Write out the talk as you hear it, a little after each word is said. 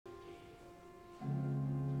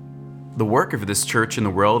The work of this church in the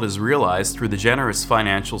world is realized through the generous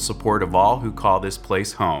financial support of all who call this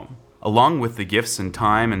place home. Along with the gifts and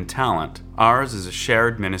time and talent, ours is a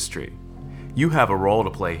shared ministry. You have a role to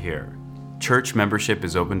play here. Church membership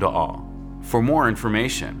is open to all. For more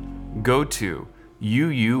information, go to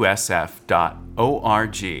uusf.org.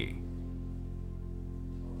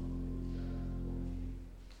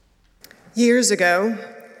 Years ago,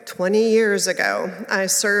 20 years ago, I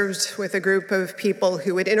served with a group of people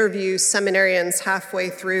who would interview seminarians halfway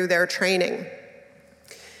through their training.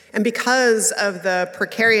 And because of the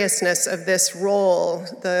precariousness of this role,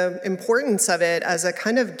 the importance of it as a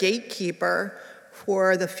kind of gatekeeper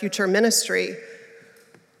for the future ministry,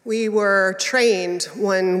 we were trained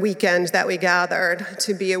one weekend that we gathered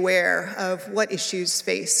to be aware of what issues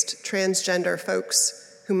faced transgender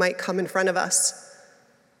folks who might come in front of us.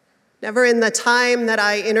 Never in the time that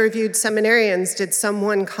I interviewed seminarians did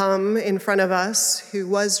someone come in front of us who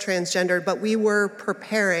was transgendered, but we were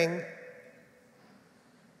preparing.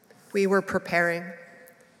 We were preparing.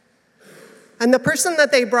 And the person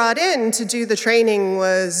that they brought in to do the training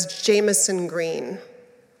was Jamison Green.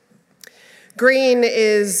 Green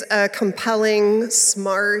is a compelling,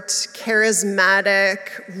 smart, charismatic,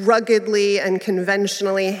 ruggedly and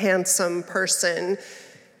conventionally handsome person,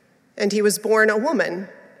 and he was born a woman.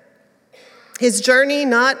 His journey,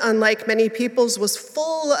 not unlike many people's, was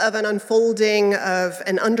full of an unfolding of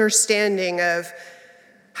an understanding of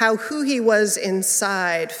how who he was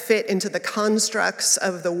inside fit into the constructs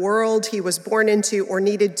of the world he was born into or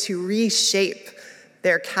needed to reshape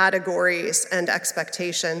their categories and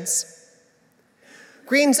expectations.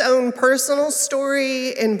 Green's own personal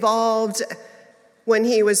story involved when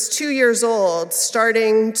he was 2 years old,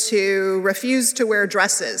 starting to refuse to wear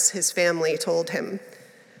dresses, his family told him.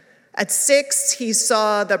 At 6, he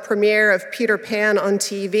saw the premiere of Peter Pan on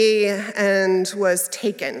TV and was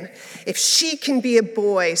taken. If she can be a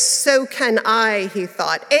boy, so can I, he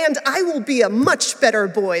thought, and I will be a much better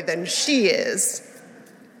boy than she is.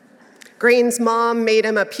 Green's mom made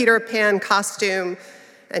him a Peter Pan costume,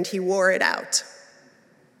 and he wore it out.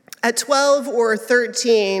 At 12 or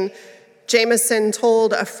 13, Jamison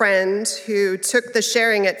told a friend who took the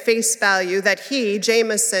sharing at face value that he,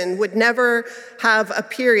 Jamison, would never have a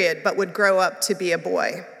period but would grow up to be a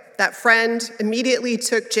boy. That friend immediately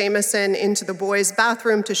took Jamison into the boys'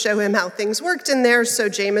 bathroom to show him how things worked in there so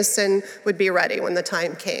Jamison would be ready when the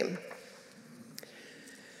time came.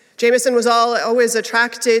 Jamison was always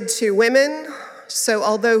attracted to women, so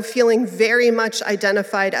although feeling very much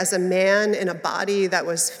identified as a man in a body that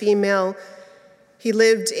was female, he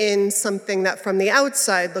lived in something that from the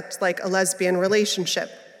outside looked like a lesbian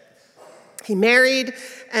relationship. He married,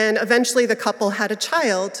 and eventually the couple had a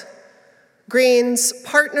child. Green's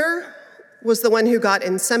partner was the one who got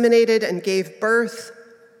inseminated and gave birth.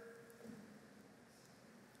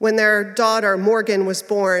 When their daughter, Morgan, was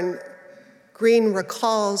born, Green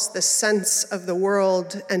recalls the sense of the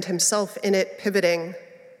world and himself in it pivoting.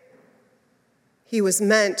 He was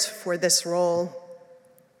meant for this role.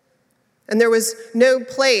 And there was no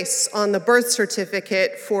place on the birth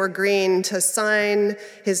certificate for Green to sign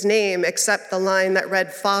his name except the line that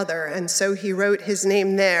read father, and so he wrote his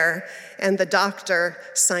name there, and the doctor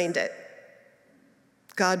signed it.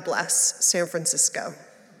 God bless San Francisco.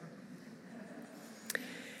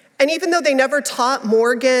 And even though they never taught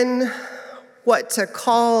Morgan what to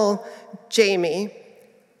call Jamie,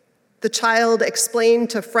 the child explained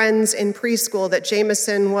to friends in preschool that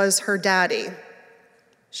Jamison was her daddy.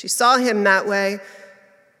 She saw him that way.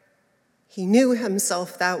 He knew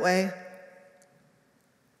himself that way.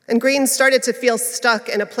 And Green started to feel stuck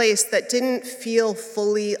in a place that didn't feel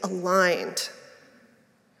fully aligned.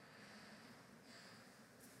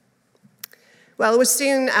 Well, it was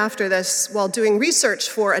soon after this, while doing research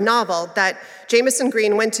for a novel, that Jamison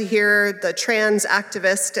Green went to hear the trans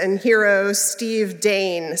activist and hero Steve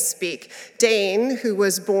Dane speak. Dane, who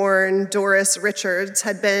was born Doris Richards,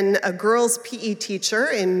 had been a girls' PE teacher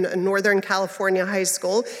in a Northern California high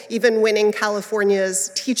school, even winning California's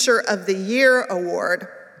Teacher of the Year award,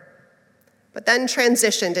 but then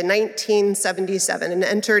transitioned in 1977 and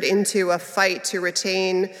entered into a fight to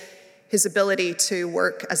retain his ability to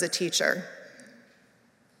work as a teacher.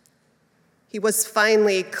 He was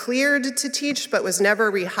finally cleared to teach, but was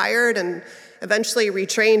never rehired and eventually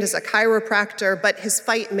retrained as a chiropractor, but his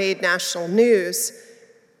fight made national news.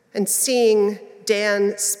 And seeing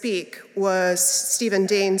Stephen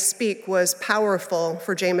Dane speak was powerful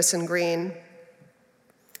for Jamison Green.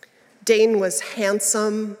 Dane was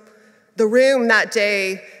handsome, The room that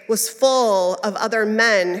day was full of other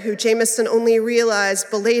men who Jameson only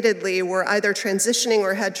realized belatedly were either transitioning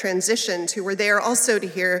or had transitioned, who were there also to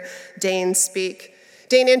hear Dane speak.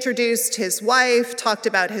 Dane introduced his wife, talked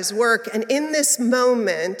about his work, and in this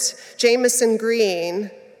moment, Jameson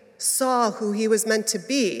Green saw who he was meant to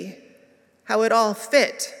be, how it all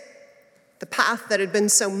fit. The path that had been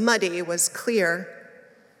so muddy was clear.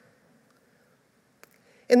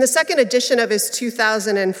 In the second edition of his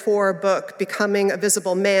 2004 book, Becoming a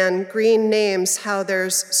Visible Man, Green names how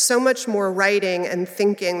there's so much more writing and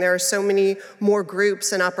thinking. There are so many more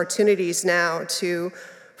groups and opportunities now to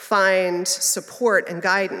find support and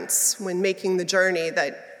guidance when making the journey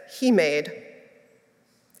that he made.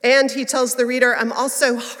 And he tells the reader, I'm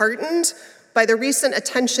also heartened by the recent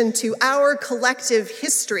attention to our collective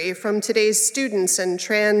history from today's students and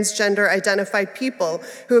transgender identified people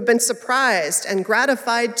who have been surprised and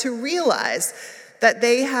gratified to realize that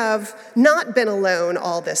they have not been alone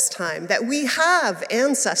all this time, that we have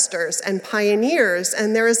ancestors and pioneers,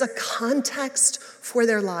 and there is a context for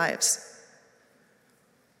their lives.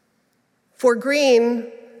 For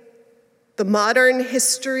Green, the modern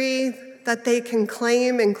history that they can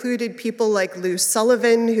claim included people like Lou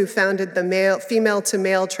Sullivan, who founded the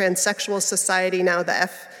Female-to-Male Transsexual Society, now the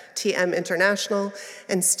FTM International,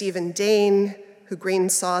 and Stephen Dane, who Green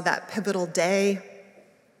saw that pivotal day.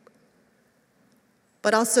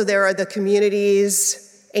 But also there are the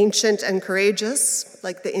communities, ancient and courageous,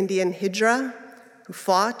 like the Indian Hijra, who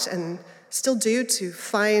fought and still do to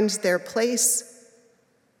find their place.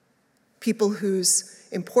 People whose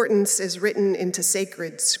importance is written into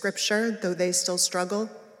sacred scripture, though they still struggle.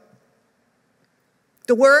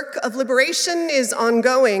 The work of liberation is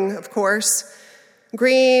ongoing, of course.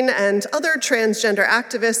 Green and other transgender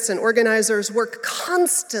activists and organizers work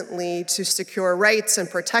constantly to secure rights and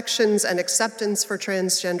protections and acceptance for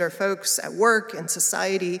transgender folks at work and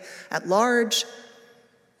society at large.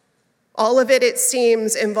 All of it, it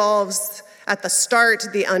seems, involves at the start,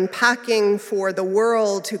 the unpacking for the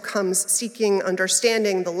world who comes seeking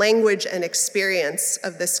understanding the language and experience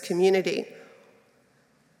of this community.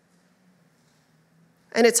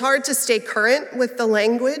 And it's hard to stay current with the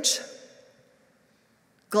language.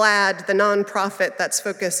 GLAAD, the nonprofit that's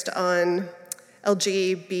focused on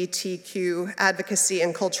LGBTQ advocacy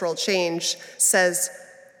and cultural change, says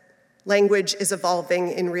language is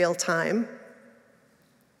evolving in real time.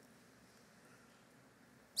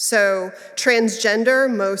 So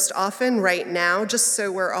transgender, most often right now, just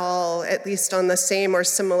so we're all at least on the same or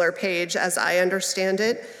similar page as I understand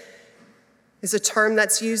it, is a term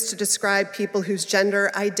that's used to describe people whose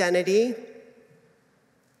gender identity,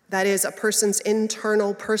 that is, a person's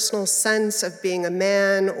internal personal sense of being a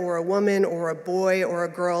man or a woman or a boy or a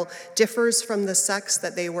girl, differs from the sex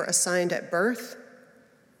that they were assigned at birth.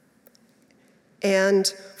 And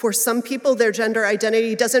for some people, their gender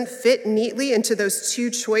identity doesn't fit neatly into those two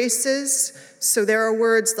choices. So there are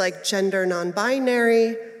words like gender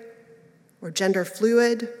non-binary or gender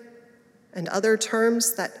fluid and other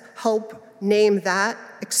terms that help name that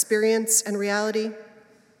experience and reality.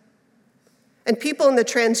 And people in the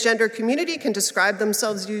transgender community can describe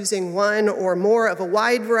themselves using one or more of a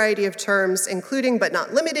wide variety of terms, including but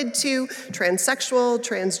not limited to transsexual,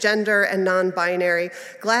 transgender, and non-binary.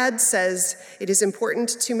 GLAAD says it is important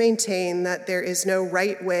to maintain that there is no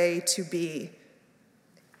right way to be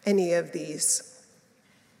any of these.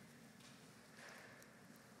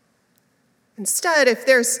 Instead, if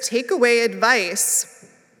there's takeaway advice,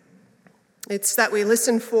 it's that we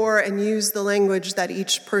listen for and use the language that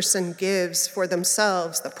each person gives for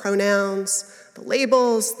themselves, the pronouns, the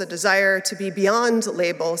labels, the desire to be beyond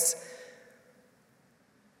labels.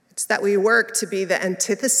 It's that we work to be the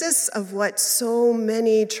antithesis of what so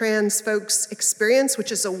many trans folks experience,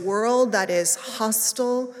 which is a world that is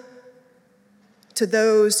hostile to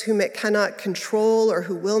those whom it cannot control or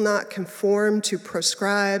who will not conform to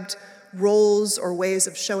prescribed roles or ways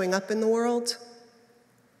of showing up in the world.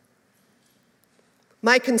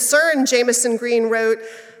 My concern, Jameson Green wrote,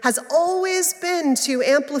 has always been to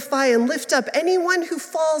amplify and lift up anyone who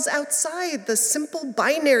falls outside the simple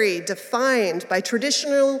binary defined by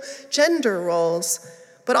traditional gender roles,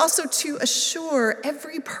 but also to assure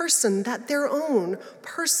every person that their own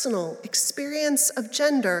personal experience of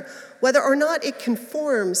gender, whether or not it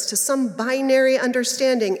conforms to some binary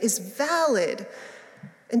understanding, is valid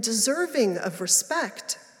and deserving of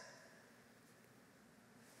respect.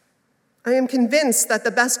 I am convinced that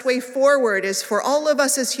the best way forward is for all of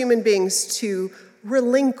us as human beings to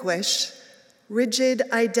relinquish rigid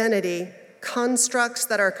identity, constructs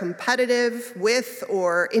that are competitive with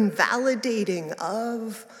or invalidating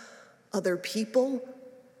of other people,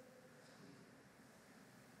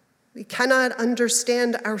 We cannot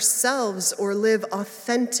understand ourselves or live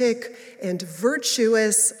authentic and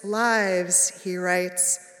virtuous lives, he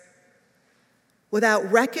writes, without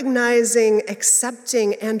recognizing,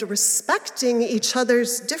 accepting, and respecting each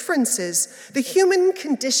other's differences. The human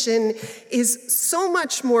condition is so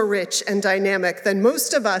much more rich and dynamic than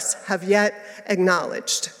most of us have yet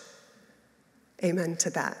acknowledged. Amen to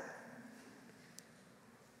that.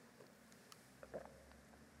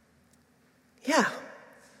 Yeah,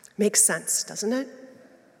 makes sense, doesn't it?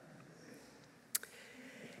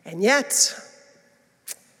 And yet,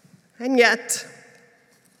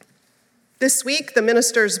 this week the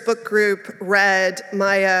ministers' book group read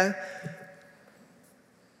Maya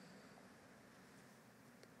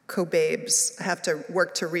Kobabe's, I have to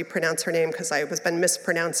work to repronounce her name because I have been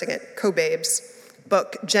mispronouncing it, Kobabe's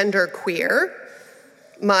book, Gender Queer.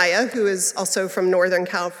 Maya, who is also from Northern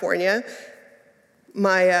California,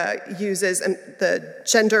 Maya uses the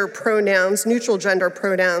gender pronouns, neutral gender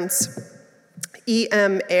pronouns,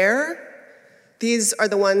 air. These are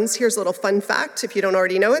the ones, here's a little fun fact, if you don't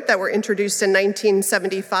already know it, that were introduced in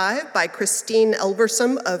 1975 by Christine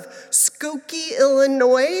Elversum of Skokie,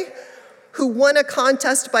 Illinois, who won a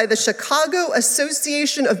contest by the Chicago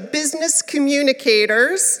Association of Business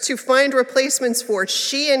Communicators to find replacements for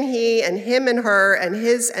she and he and him and her and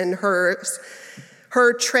his and hers.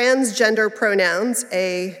 Her transgender pronouns,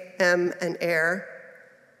 am, and air,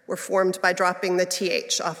 were formed by dropping the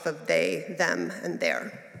th off of they, them, and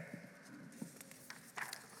their.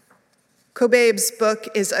 Kobabe's book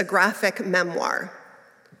is a graphic memoir,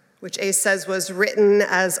 which Ace says was written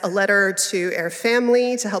as a letter to her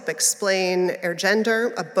family to help explain her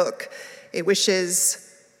gender, a book it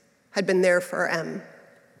wishes had been there for M.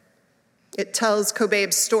 It tells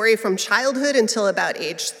Kobabe's story from childhood until about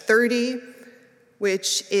age 30,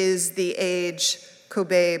 which is the age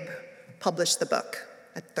Kobabe published the book,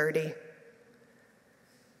 at 30.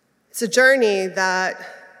 It's a journey that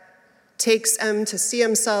takes M to see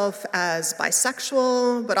himself as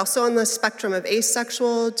bisexual, but also on the spectrum of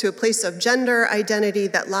asexual, to a place of gender identity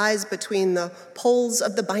that lies between the poles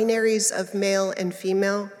of the binaries of male and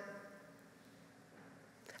female.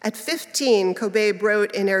 At 15, Kobabe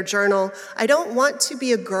wrote in her journal, "I don't want to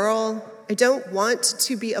be a girl. I don't want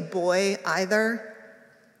to be a boy either.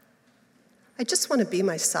 I just want to be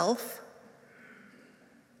myself."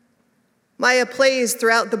 Maya plays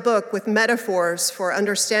throughout the book with metaphors for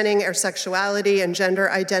understanding our sexuality and gender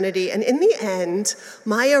identity, and in the end,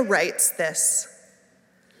 Maya writes this: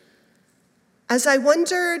 "As I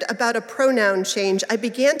wondered about a pronoun change, I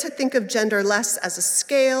began to think of gender less as a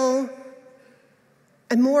scale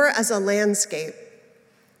and more as a landscape.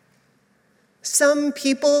 Some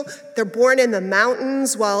people, they're born in the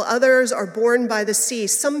mountains, while others are born by the sea.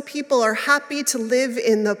 Some people are happy to live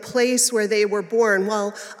in the place where they were born,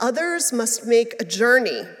 while others must make a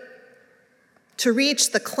journey to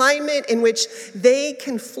reach the climate in which they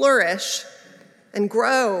can flourish and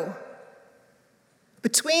grow.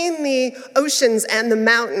 Between the oceans and the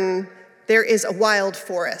mountain, there is a wild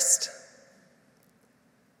forest.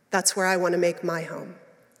 That's where I want to make my home."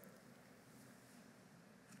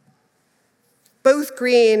 Both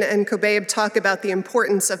Green and Kobabe talk about the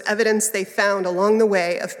importance of evidence they found along the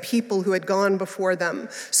way of people who had gone before them.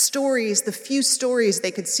 Stories, the few stories they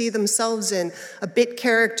could see themselves in, a bit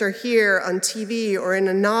character here on TV or in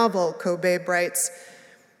a novel, Kobabe writes.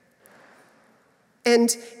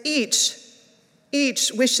 And each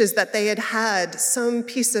wishes that they had had some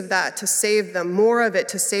piece of that to save them, more of it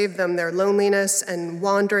to save them, their loneliness and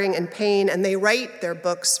wandering and pain, and they write their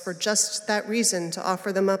books for just that reason, to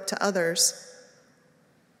offer them up to others.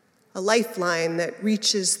 A lifeline that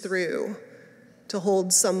reaches through to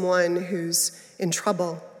hold someone who's in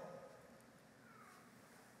trouble.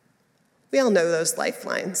 We all know those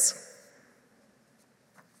lifelines.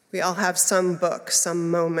 We all have some book, some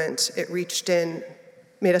moment it reached in,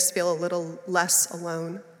 made us feel a little less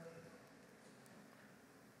alone.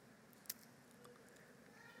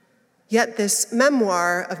 Yet this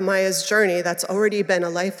memoir of Maya's journey that's already been a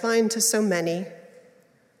lifeline to so many,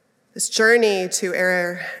 this journey to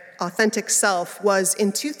our authentic self, was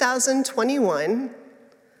in 2021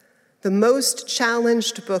 the most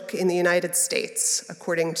challenged book in the United States,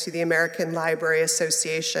 according to the American Library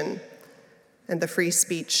Association and the Free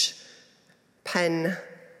Speech PEN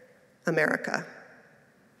America.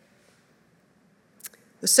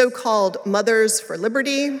 The so-called Mothers for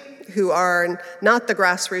Liberty, who are not the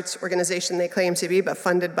grassroots organization they claim to be, but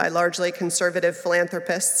funded by largely conservative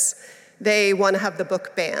philanthropists, they want to have the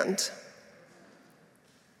book banned.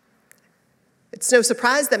 It's no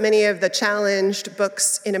surprise that many of the challenged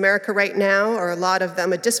books in America right now, or a lot of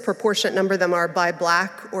them, a disproportionate number of them are by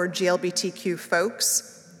Black or GLBTQ folks.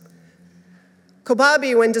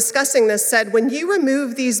 Kobabe, when discussing this, said, when you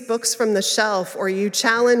remove these books from the shelf or you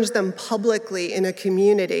challenge them publicly in a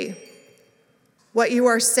community, what you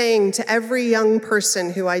are saying to every young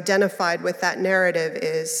person who identified with that narrative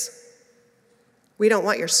is, we don't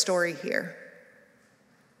want your story here.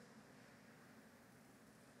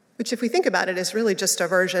 Which, if we think about it, is really just a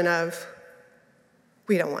version of,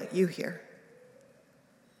 we don't want you here.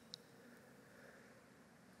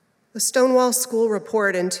 The Stonewall School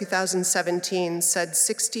report in 2017 said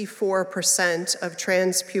 64% of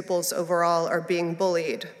trans pupils overall are being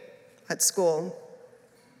bullied at school.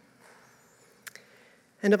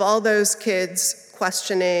 And of all those kids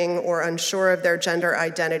questioning or unsure of their gender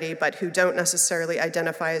identity, but who don't necessarily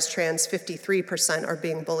identify as trans, 53% are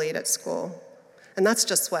being bullied at school. And that's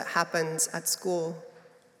just what happens at school.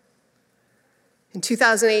 In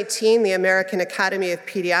 2018, the American Academy of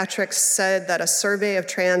Pediatrics said that a survey of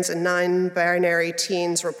trans and non-binary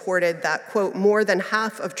teens reported that, quote, more than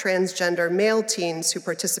half of transgender male teens who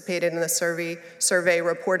participated in the survey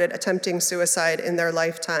reported attempting suicide in their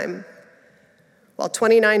lifetime, while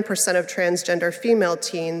 29% of transgender female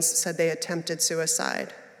teens said they attempted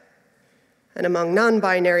suicide. And among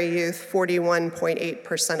non-binary youth,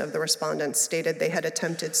 41.8% of the respondents stated they had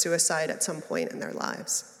attempted suicide at some point in their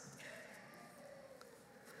lives.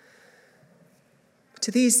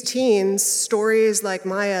 To these teens, stories like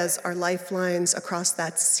Maya's are lifelines across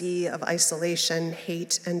that sea of isolation,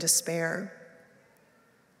 hate, and despair.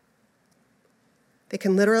 They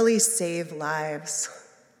can literally save lives.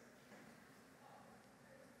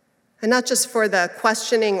 And not just for the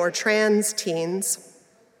questioning or trans teens.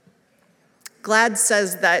 GLAAD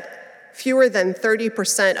says that fewer than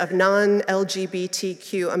 30% of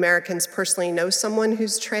non-LGBTQ Americans personally know someone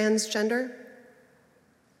who's transgender.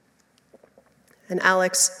 And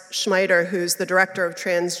Alex Schmeider, who's the director of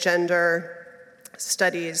transgender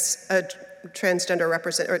studies,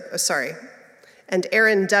 and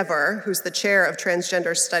Erin Dever, who's the chair of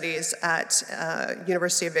transgender studies at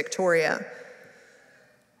University of Victoria,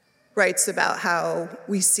 writes about how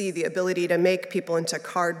we see the ability to make people into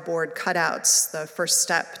cardboard cutouts, the first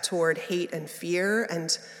step toward hate and fear,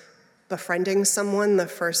 and befriending someone, the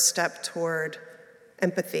first step toward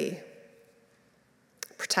empathy,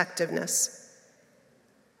 protectiveness.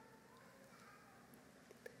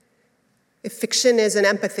 If fiction is an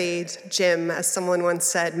empathy, Jim, as someone once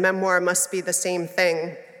said, memoir must be the same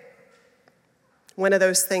thing. One of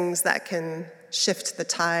those things that can shift the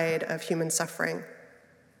tide of human suffering.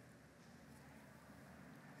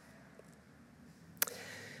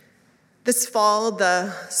 This fall,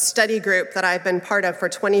 the study group that I've been part of for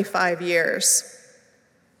 25 years,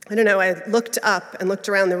 I looked up and looked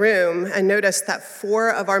around the room and noticed that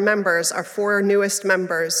 4 of our members, our 4 newest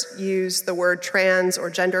members, use the word trans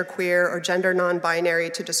or genderqueer or gender non-binary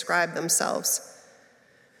to describe themselves.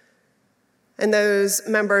 And those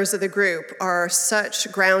members of the group are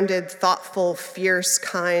such grounded, thoughtful, fierce,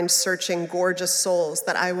 kind, searching, gorgeous souls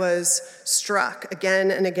that I was struck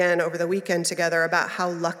again and again over the weekend together about how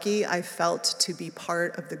lucky I felt to be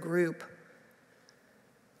part of the group,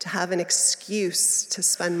 to have an excuse to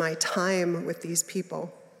spend my time with these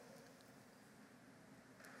people.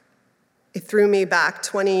 It threw me back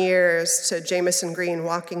 20 years to Jamison Green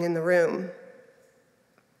walking in the room.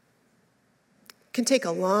 It can take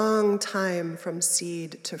a long time from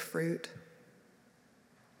seed to fruit,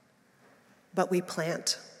 but we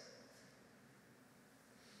plant.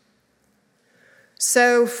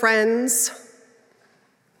 So, friends,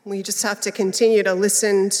 we just have to continue to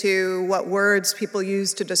listen to what words people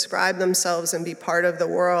use to describe themselves and be part of the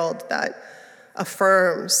world that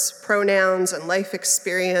affirms pronouns and life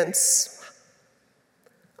experience,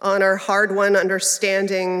 honor hard-won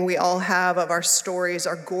understanding we all have of our stories,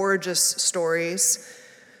 our gorgeous stories,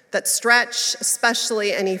 that stretch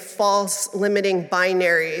especially any false limiting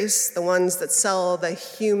binaries, the ones that sell the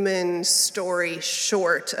human story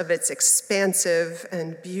short of its expansive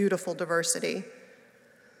and beautiful diversity.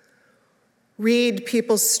 Read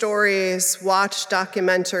people's stories, watch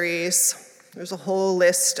documentaries. There's a whole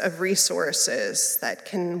list of resources that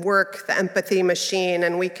can work the empathy machine,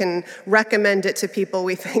 and we can recommend it to people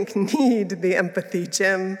we think need the empathy,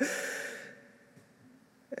 Jim.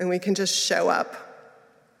 And we can just show up.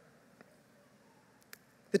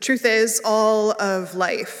 The truth is, all of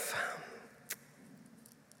life,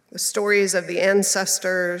 the stories of the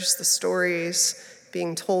ancestors, the stories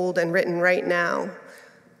being told and written right now,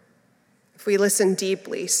 if we listen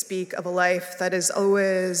deeply, speak of a life that is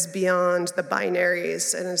always beyond the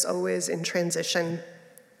binaries and is always in transition.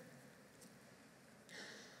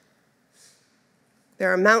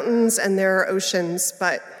 There are mountains and there are oceans,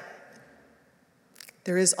 but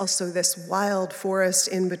there is also this wild forest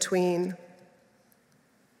in between.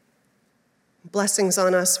 Blessings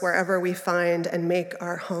on us wherever we find and make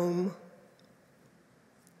our home,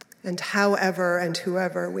 and however and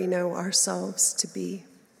whoever we know ourselves to be.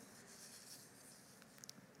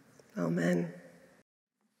 Amen.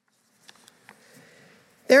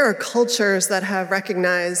 There are cultures that have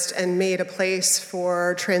recognized and made a place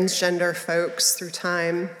for transgender folks through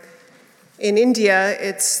time. In India,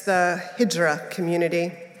 it's the Hijra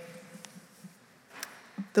community,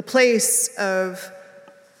 the place of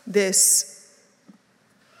this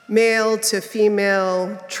male to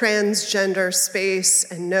female transgender space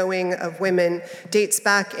and knowing of women dates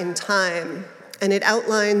back in time, and it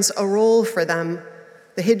outlines a role for them.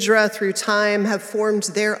 The Hijra, through time, have formed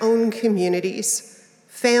their own communities,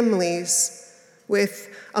 families,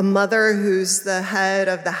 with a mother who's the head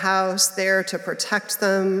of the house there to protect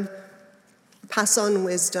them, pass on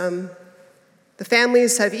wisdom. The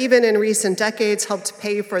families have, even in recent decades, helped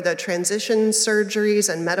pay for the transition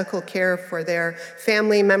surgeries and medical care for their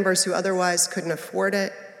family members who otherwise couldn't afford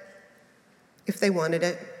it, if they wanted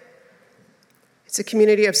it. It's a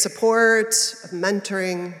community of support, of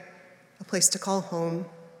mentoring, a place to call home.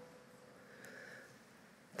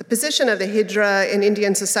 The position of the Hijra in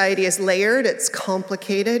Indian society is layered, it's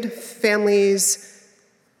complicated. Families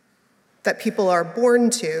that people are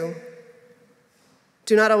born to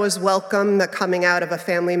do not always welcome the coming out of a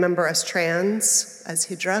family member as trans, as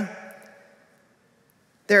Hijra.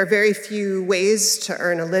 There are very few ways to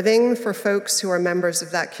earn a living for folks who are members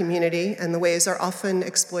of that community, and the ways are often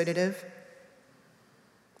exploitative.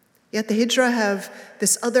 Yet the Hijra have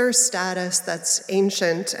this other status that's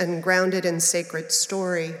ancient and grounded in sacred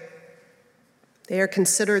story. They are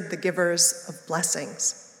considered the givers of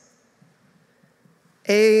blessings.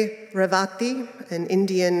 A. Revati, an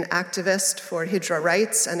Indian activist for Hijra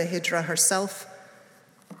rights and a Hijra herself,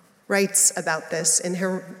 writes about this in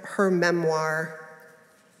her memoir,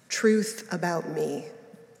 Truth About Me.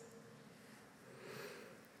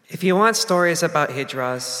 If you want stories about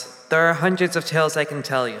Hijras, there are hundreds of tales I can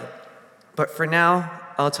tell you. But for now,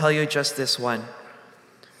 I'll tell you just this one.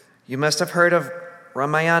 You must have heard of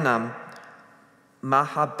Ramayanam,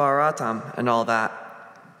 Mahabharatam, and all that.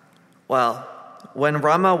 Well, when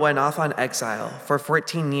Rama went off on exile for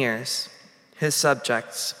 14 years, his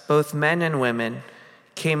subjects, both men and women,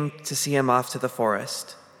 came to see him off to the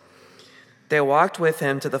forest. They walked with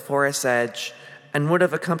him to the forest's edge and would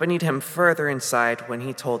have accompanied him further inside when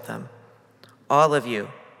he told them, "All of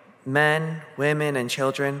you, men, women, and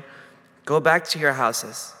children, go back to your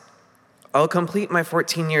houses. I'll complete my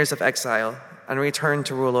 14 years of exile and return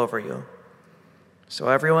to rule over you." So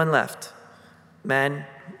everyone left, men,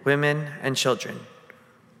 women, and children.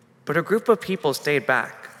 But a group of people stayed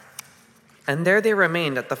back, and there they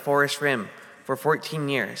remained at the forest rim for 14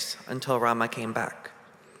 years until Rama came back.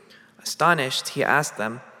 Astonished, he asked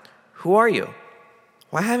them, "Who are you?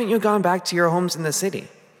 Why haven't you gone back to your homes in the city?"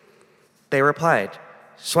 They replied,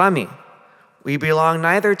 "Swami, we belong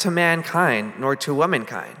neither to mankind nor to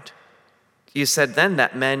womankind. You said then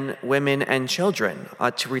that men, women, and children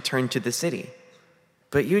ought to return to the city,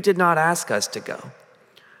 but you did not ask us to go.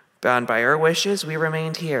 Bound by our wishes, we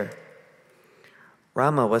remained here."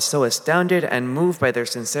 Rama was so astounded and moved by their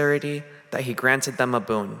sincerity that he granted them a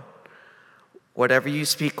boon. "Whatever you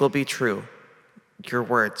speak will be true. Your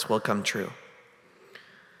words will come true."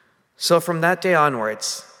 So from that day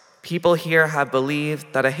onwards, people here have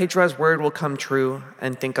believed that a Hijra's word will come true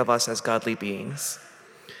and think of us as godly beings.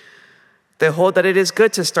 They hold that it is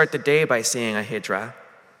good to start the day by seeing a Hijra.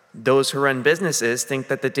 Those who run businesses think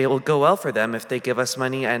that the day will go well for them if they give us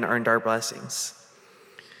money and earned our blessings.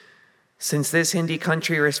 Since this Hindi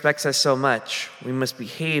country respects us so much, we must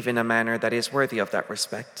behave in a manner that is worthy of that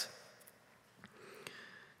respect.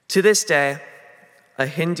 To this day, a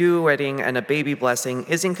Hindu wedding and a baby blessing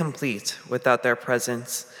is incomplete without their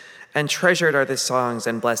presence, and treasured are the songs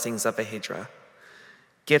and blessings of a Hijra.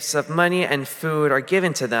 Gifts of money and food are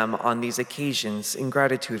given to them on these occasions in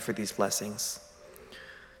gratitude for these blessings.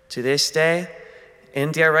 To this day,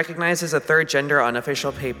 India recognizes a third gender on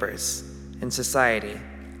official papers in society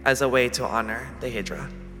as a way to honor the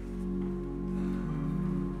Hijra.